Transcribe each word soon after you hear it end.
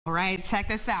All right, check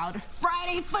this out.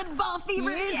 Friday football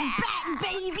fever is back,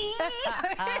 baby.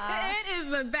 It is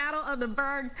the Battle of the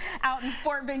Bergs out in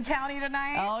Fort Bend County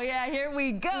tonight. Oh, yeah, here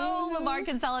we go. Lamar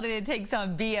Consolidated takes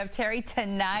on BF Terry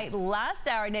tonight. Last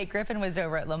hour, Nate Griffin was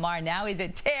over at Lamar. Now he's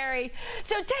at Terry.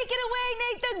 So take it away,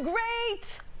 Nate the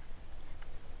Great.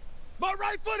 My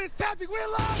right foot is tapping. We're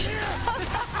live here. I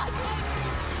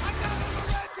got on a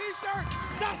red t-shirt.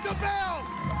 That's the bell.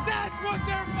 That's what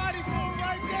they're fighting for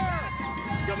right there.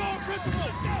 Come on,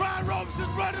 Christopher. Brian Robinson's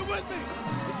running with me.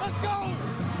 Let's go.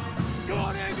 Come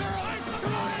on in, girl.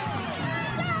 Come on in.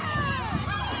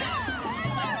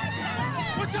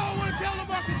 What y'all want to tell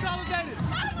Lamar Consolidated?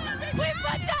 We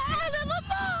put the L in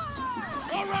Lamar.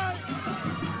 All right.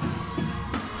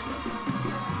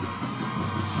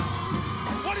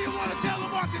 What do you want to tell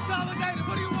Lamar Consolidated?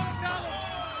 What do you want to tell them?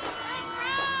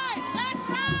 Let's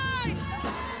ride!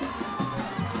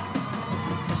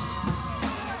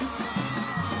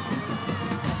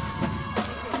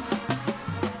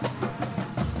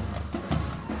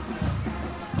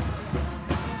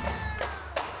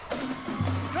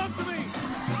 Come to me.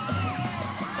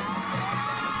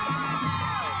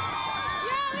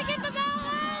 Yeah, we get the bell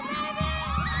out, baby!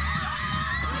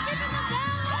 We're keeping the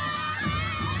bell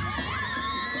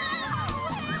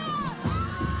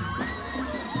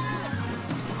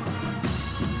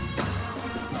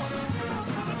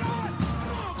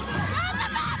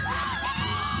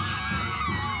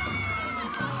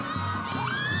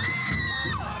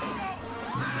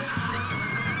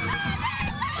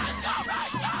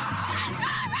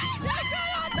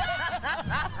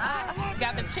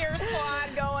Got the cheer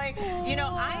squad going. You know,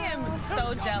 I am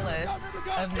so jealous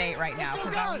of Nate right now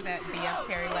because I was at BF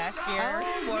Terry last year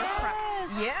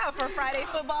for Friday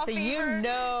football So fever. you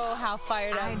know how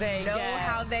fired up they get. I know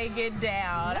how they get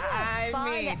down.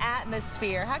 Fun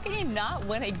atmosphere. How can you not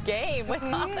win a game with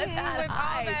all of that with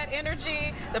all that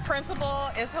energy? The principal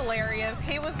is hilarious.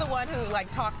 He was the one who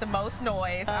talked the most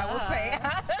noise, I will say,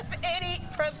 out of any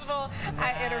principal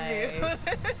I interviewed.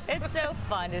 It's so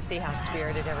fun to see how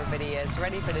spirited everybody is,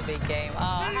 ready for the big game.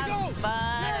 Oh, There you have go.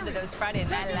 fun Terry, under those Friday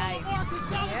night lights. Lamar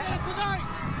Consolidated tonight.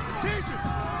 Teachers,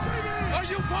 are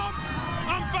you pumped?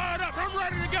 I'm fired up. I'm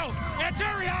ready to go. At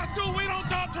Terry High School, we don't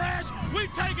talk trash. We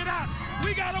take it out.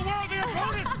 We got a worthy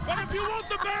opponent, but if you want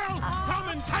the bell, come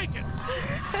and take it.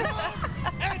 Come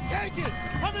and take it.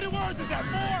 How many words is that?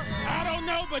 4? I don't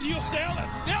know, but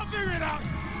they'll figure it out.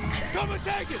 Come and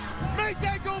take it. Make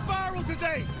that go viral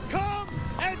today. Come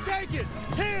and take it.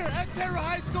 Here at Terry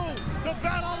High School, the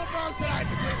Battle of the Bergs tonight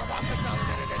between Lamar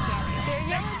Consolidated and Terry.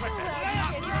 Nate Griffin.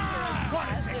 What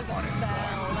a 6-point score.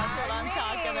 That's what I'm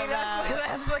talking about.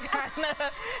 That's the kind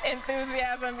of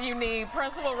enthusiasm you need.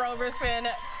 Principal Roberson,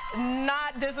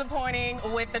 not disappointing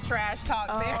with the trash talk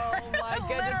there. Oh my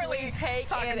goodness, Literally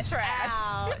talking trash.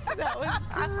 Out. That was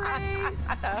great.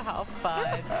 Oh, how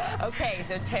fun. Okay,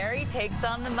 so Terry takes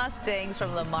on the Mustangs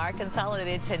from Lamar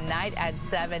Consolidated tonight at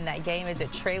 7. That game is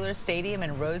at Trailer Stadium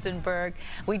in Rosenberg.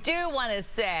 We do want to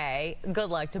say good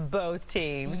luck to both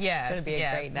teams. Yes, it's going to be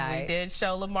a great night. We did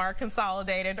show Lamar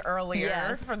Consolidated earlier.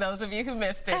 Yes. For those of you who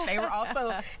missed it, they were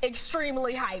also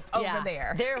extremely hyped over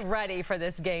there. They're ready for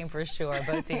this game for sure.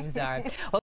 Both teams are. Well,